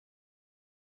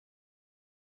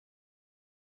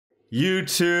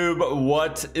YouTube,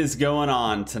 what is going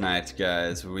on tonight,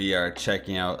 guys? We are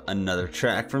checking out another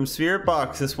track from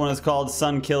Spiritbox. This one is called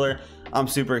Sun Killer. I'm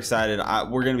super excited.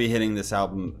 We're going to be hitting this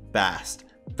album fast.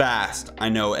 I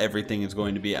know everything is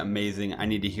going to be amazing. I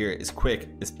need to hear it as quick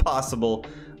as possible.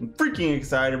 I'm freaking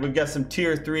excited. We've got some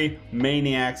tier 3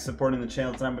 maniacs supporting the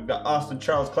channel tonight. We've got Austin,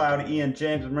 Charles, Cloud, Ian,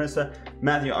 James, Marissa,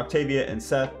 Matthew, Octavia, and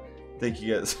Seth. Thank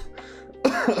you guys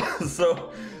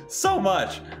so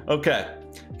much. Okay.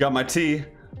 Got my tea.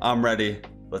 I'm ready.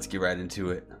 Let's get right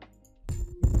into it.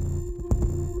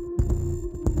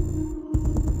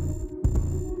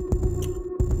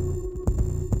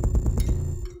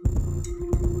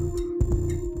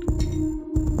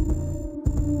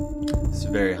 It's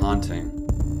very haunting.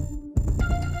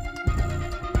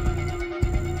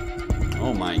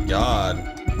 Oh my god.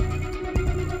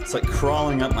 It's like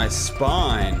crawling up my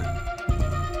spine.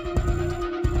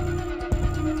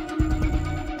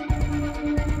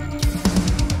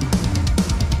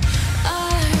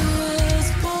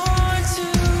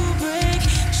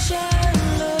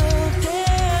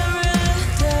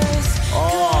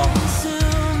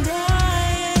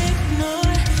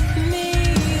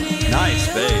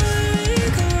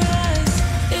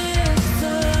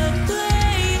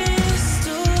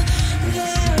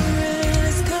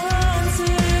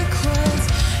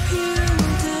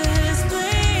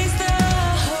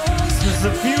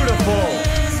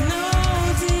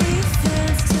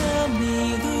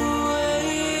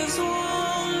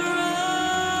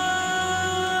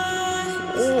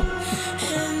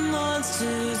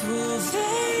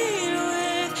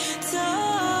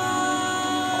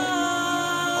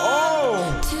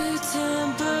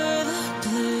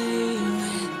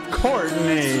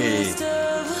 Courtney.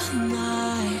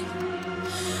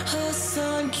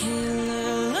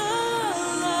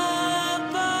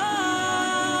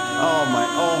 Oh my,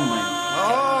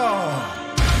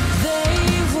 They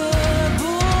were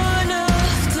born of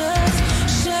dust,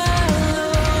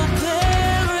 shallow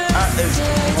paradise. That is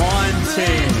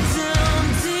haunting.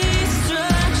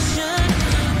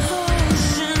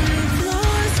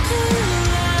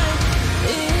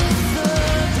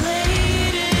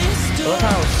 Look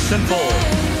how simple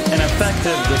and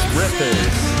effective this riff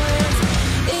is.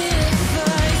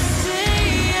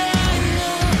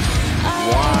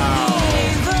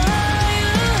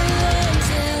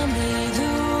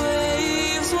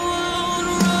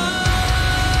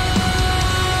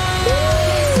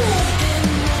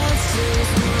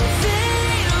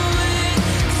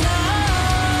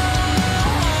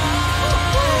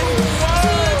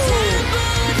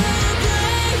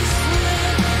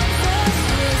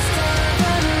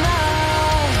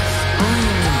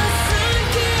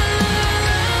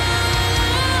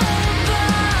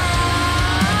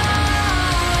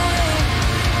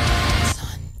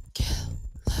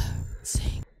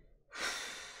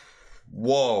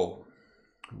 Wow.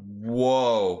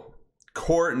 Whoa.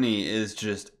 Courtney is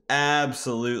just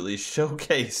absolutely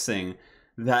showcasing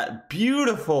that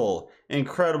beautiful,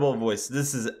 incredible voice.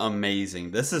 This is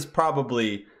amazing. This is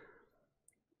probably,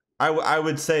 I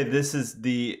would say this is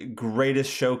the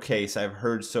greatest showcase I've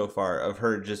heard so far of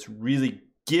her just really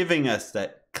giving us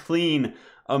that clean,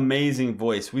 amazing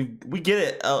voice. We get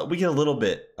it. We get a little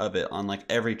bit of it on like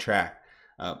every track,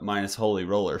 minus Holy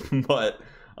Roller. But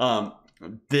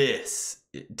this,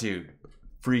 dude,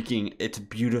 freaking, it's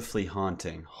beautifully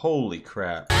haunting. Holy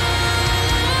crap.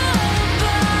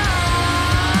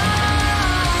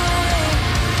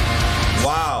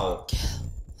 Wow.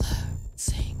 Killer,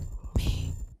 sing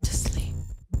me to sleep.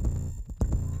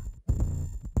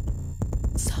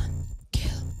 Sun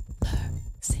killer,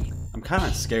 sing. I'm kind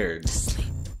of scared. To sleep.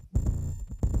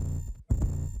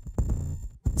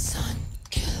 Sun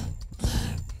killer,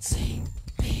 sing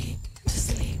me to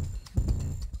sleep.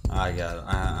 I got it.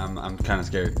 I'm kind of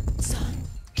scared. Sun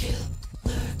killer,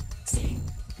 sing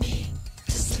me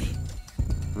to sleep.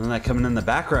 And then that coming in the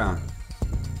background.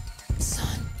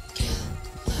 Sun killer,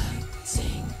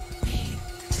 sing me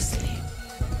to sleep.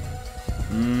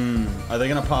 Are they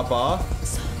gonna pop off?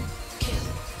 Sun killer,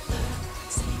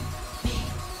 sing me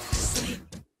to sleep.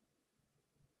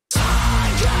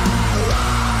 Sun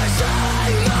killer, sing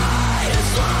me to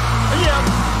sleep. Yep.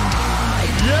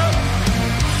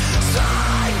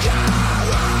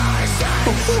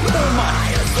 Oh my.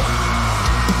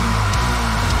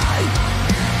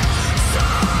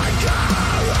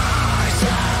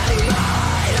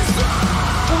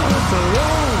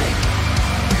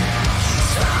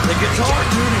 The guitar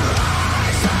tuning.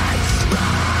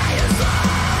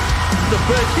 The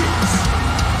bass.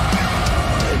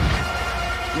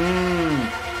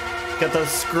 Got those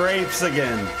scrapes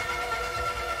again.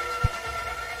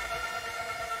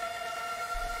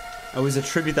 I always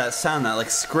attribute that sound, that like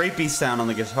scrapey sound on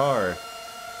the guitar.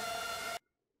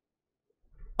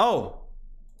 Oh,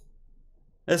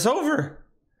 it's over.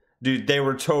 Dude, they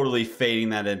were totally fading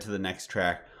that into the next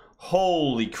track.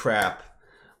 Holy crap.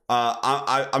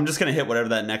 I'm just gonna hit whatever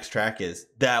that next track is.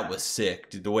 That was sick,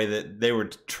 dude. The way that they were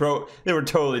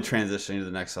totally transitioning to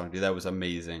the next song, dude. That was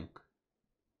amazing.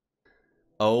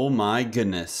 Oh my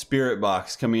goodness,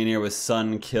 Spiritbox coming in here with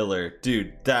Sun Killer,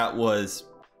 dude. That was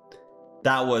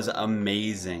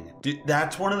amazing, dude.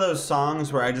 That's one of those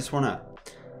songs where I just wanna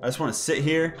sit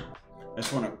here. I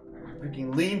just wanna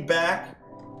freaking lean back,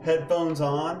 headphones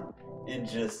on, and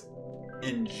just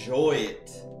enjoy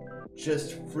it.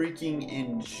 Just freaking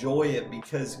enjoy it,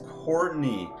 because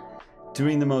Courtney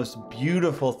doing the most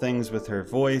beautiful things with her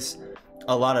voice.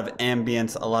 A lot of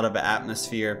ambience, a lot of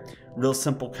atmosphere, real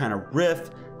simple kind of riff,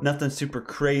 nothing super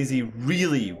crazy.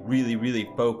 Really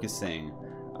focusing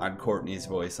on Courtney's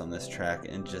voice on this track,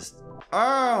 and just,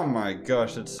 oh my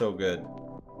gosh, it's so good.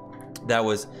 That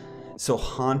was so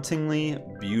hauntingly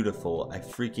beautiful. I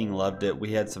freaking loved it.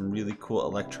 We had some really cool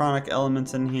electronic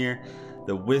elements in here.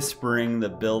 The whispering, the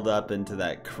build up into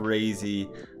that crazy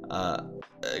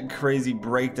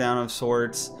breakdown of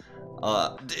sorts.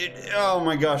 Dude, oh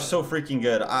my gosh, so freaking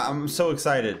good. I'm so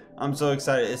excited. I'm so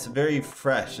excited. It's very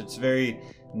fresh. It's very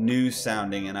new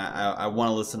sounding, and I want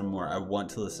to listen to more. I want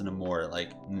to listen to more,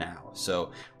 like, now.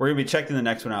 So we're gonna be checking the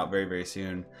next one out very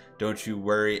soon. Don't you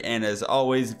worry. And as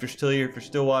always, if you're still here, if you're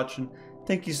still watching,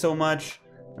 thank you so much,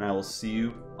 and I will see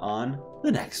you on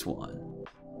the next one.